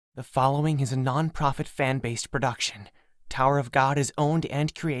The following is a non-profit fan-based production. Tower of God is owned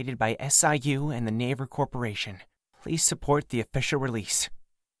and created by SIU and the Naver Corporation. Please support the official release.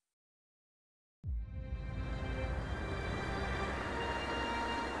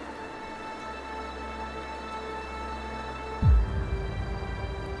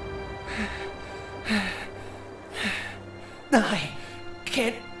 I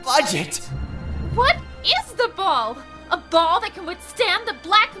can't budge it! What is the ball? A ball that can withstand the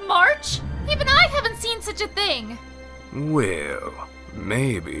Black March? Even I haven't seen such a thing! Well,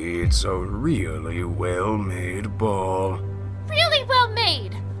 maybe it's a really well-made ball. Really well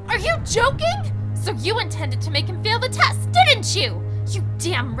made? Are you joking? So you intended to make him fail the test, didn't you? You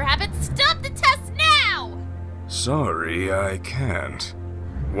damn rabbit, stop the test now! Sorry, I can't.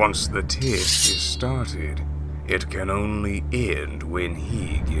 Once the test is started, it can only end when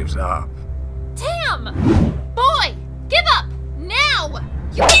he gives up. Damn! Boy, give up! Now!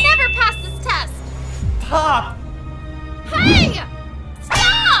 You can never pass this test! Pop! Hey!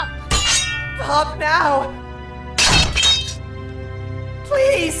 Stop! Pop now!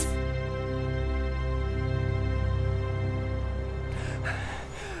 Please!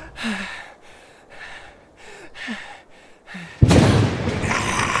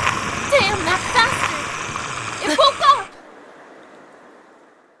 Damn that bastard! It woke up!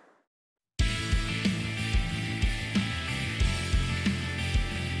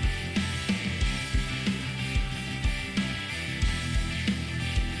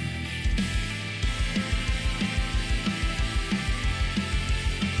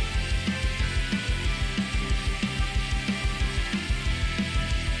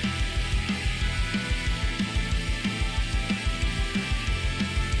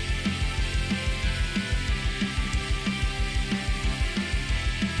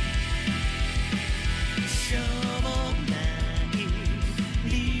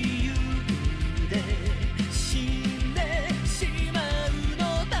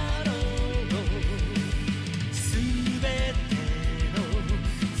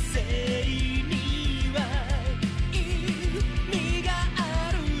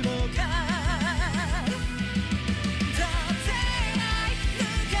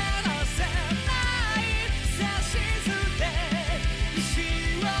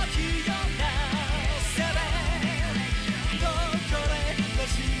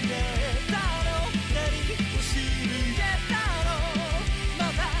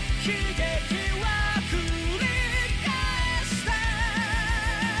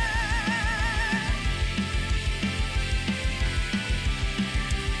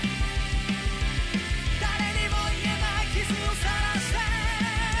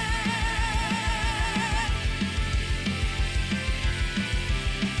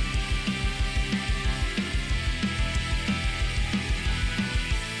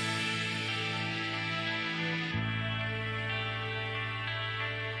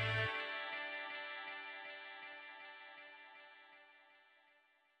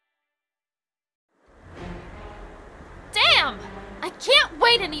 Damn! I can't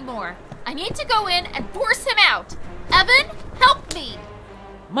wait anymore! I need to go in and force him out! Evan, help me!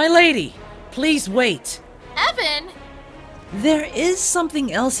 My lady, please wait. Evan? There is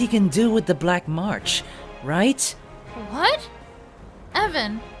something else he can do with the Black March, right? What?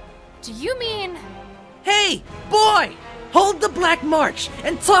 Evan, do you mean... Hey, boy! Hold the Black March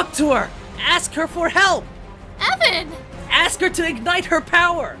and talk to her! Ask her for help! Evan! Ask her to ignite her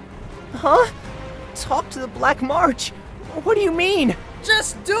power! Huh? Talk to the Black March? What do you mean?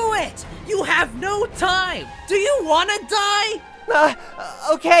 Just do it! You have no time! Do you wanna die?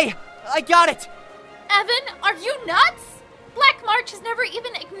 Okay, I got it! Evan, are you nuts? Black March has never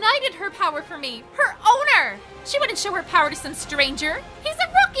even ignited her power for me, her owner! She wouldn't show her power to some stranger. He's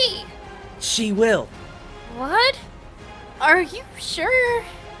a rookie! She will. What? Are you sure?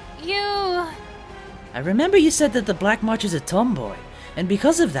 You... I remember you said that the Black March is a tomboy, and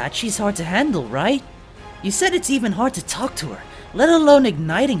because of that, she's hard to handle, right? You said it's even hard to talk to her, let alone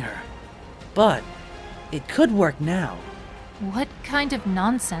igniting her. But it could work now. What kind of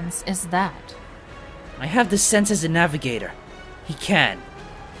nonsense is that? I have the sense as a navigator. He can.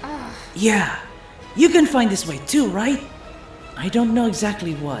 Yeah, you can find this way too, right? I don't know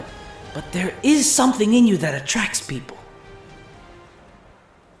exactly what, but there is something in you that attracts people.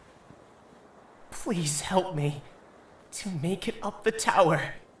 Please help me to make it up the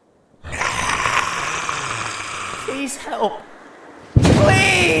tower. Please help.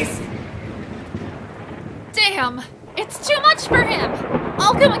 Please! Damn! It's too much for him!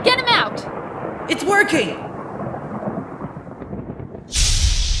 I'll go and get him out! It's working!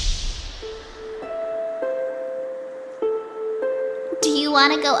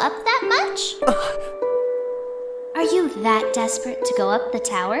 want to go up that much? Are you that desperate to go up the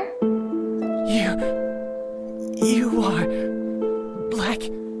tower? You are... Black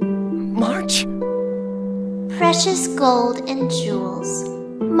March? Precious gold and jewels,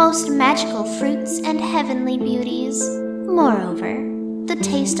 most magical fruits and heavenly beauties. Moreover, the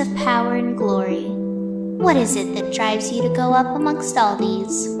taste of power and glory. What is it that drives you to go up amongst all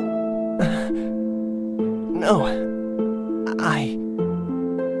these? No. I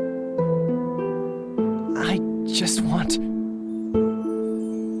just want...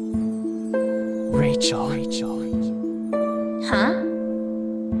 Rachel. Huh?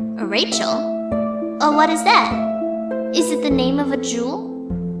 Rachel? Oh, what is that? Is it the name of a jewel?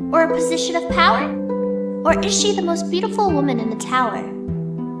 Or a position of power? Or is she the most beautiful woman in the tower?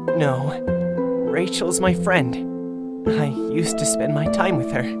 No. Rachel's my friend. I used to spend my time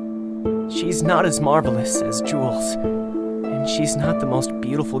with her. She's not as marvelous as Jules. And she's not the most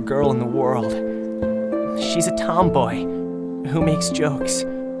beautiful girl in the world. She's a tomboy who makes jokes.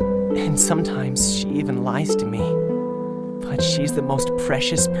 And sometimes she even lies to me. But she's the most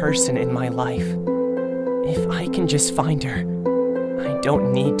precious person in my life. If I can just find her, I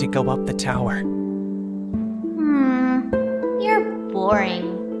don't need to go up the tower. You're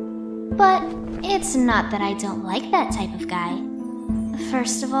boring. But it's not that I don't like that type of guy.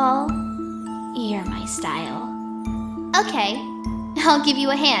 First of all, you're my style. Okay, I'll give you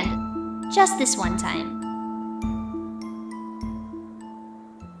a hand. Just this one time.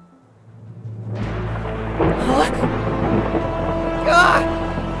 Huh? Ah!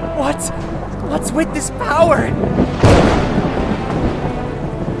 What's with this power?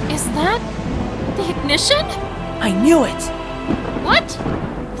 Is that the ignition? I knew it! What?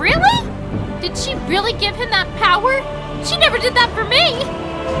 Really? Did she really give him that power? She never did that for me!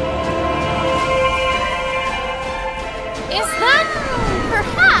 Is that...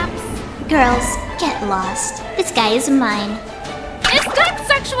 perhaps... Girls, get lost. This guy is mine. Is that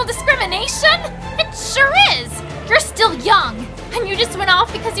sexual discrimination? It sure is! You're still young, and you just went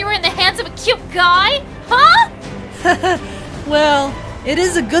off because you were in the hands of a cute guy? Huh? Well, it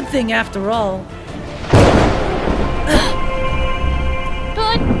is a good thing after all.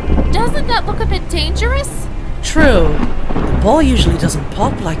 But doesn't that look a bit dangerous? True. The ball usually doesn't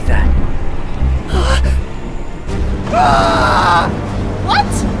pop like that.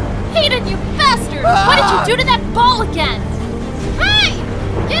 What? Headon, you bastard! What did you do to that ball again? Hey!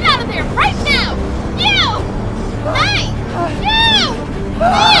 Get out of there right now! You! Hey! You!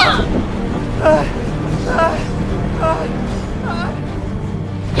 Bam!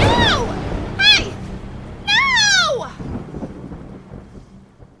 You! Hey! No!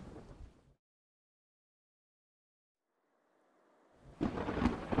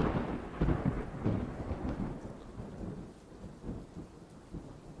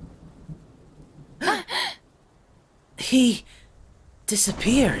 He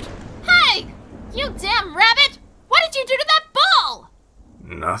disappeared. Hey! You damn rabbit! What did you do to that ball?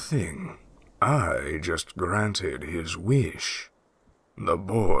 Nothing. I just granted his wish. The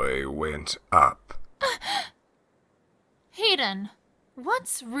boy went up. Headon,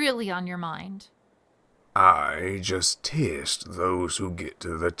 what's really on your mind? I just test those who get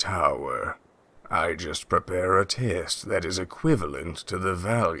to the tower. I just prepare a test that is equivalent to the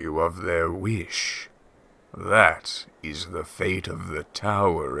value of their wish. That is the fate of the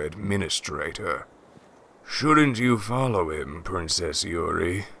tower administrator. Shouldn't you follow him, Princess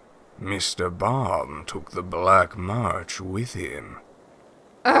Yuri? Mr. Bomb took the Black March with him.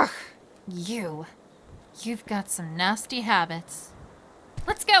 Ugh, you've got some nasty habits.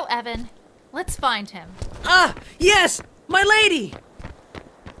 Let's go, Evan. Let's find him. Ah, yes! My lady!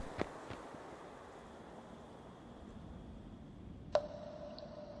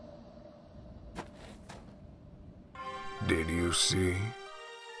 Did you see?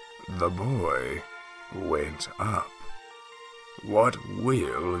 The boy went up. What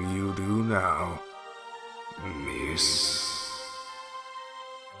will you do now, Miss?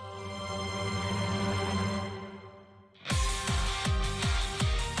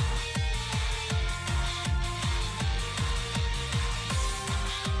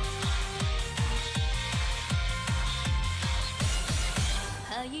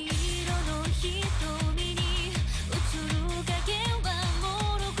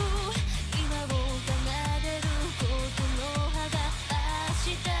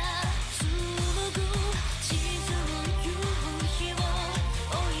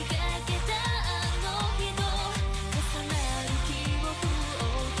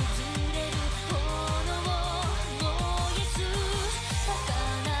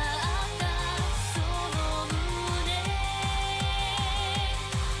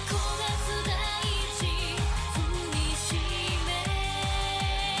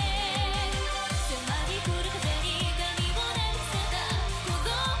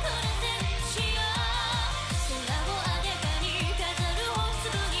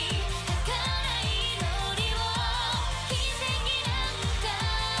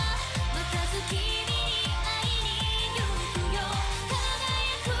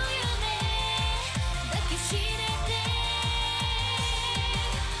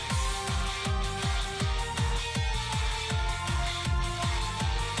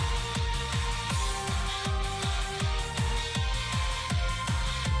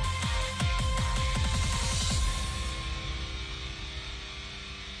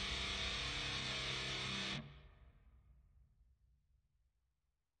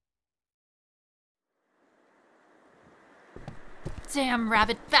 Damn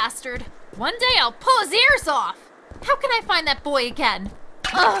rabbit bastard. One day I'll pull his ears off. How can I find that boy again?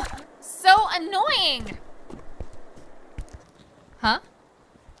 Ugh, so annoying. Huh?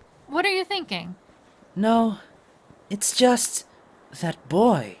 What are you thinking? No, it's just that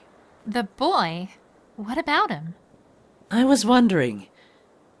boy. The boy? What about him? I was wondering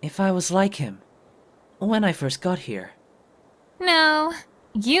if I was like him when I first got here. No,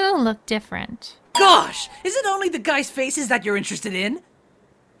 you look different. Gosh! Is it only the guy's faces that you're interested in?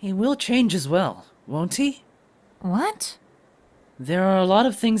 He will change as well, won't he? What? There are a lot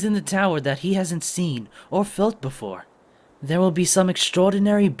of things in the tower that he hasn't seen or felt before. There will be some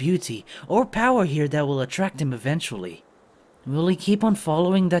extraordinary beauty or power here that will attract him eventually. Will he keep on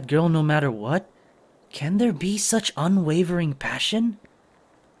following that girl no matter what? Can there be such unwavering passion?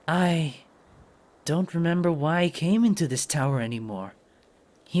 I don't remember why I came into this tower anymore.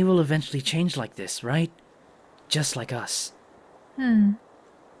 He will eventually change like this, right? Just like us. You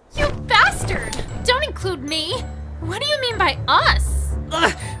bastard! Don't include me! What do you mean by us?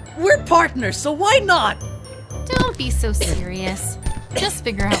 We're partners, so why not? Don't be so serious. Just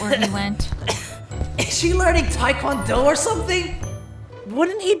figure out where he went. Is she learning Taekwondo or something?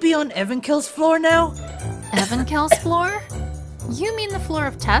 Wouldn't he be on Evankill's floor now? Evankill's floor? You mean the floor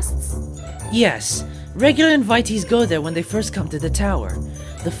of tests? Yes. Regular invitees go there when they first come to the tower.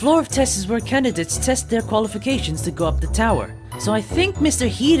 The floor of tests is where candidates test their qualifications to go up the tower. So I think Mr.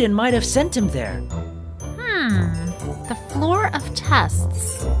 Headon might have sent him there. The floor of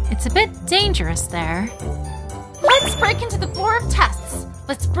tests. It's a bit dangerous there. Let's break into the floor of tests.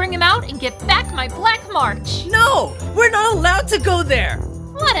 Let's bring him out and get back my black march. No! We're not allowed to go there!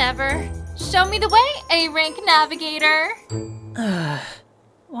 Whatever. Show me the way, A-rank navigator.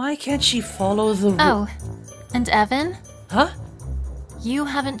 Why can't she follow the Oh, and Evan? Huh? You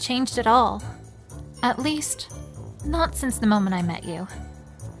haven't changed at all. At least, not since the moment I met you.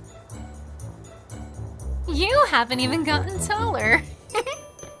 You haven't even gotten taller.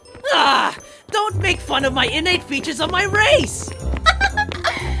 Don't make fun of my innate features of my race!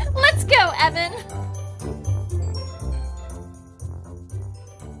 Let's go, Evan.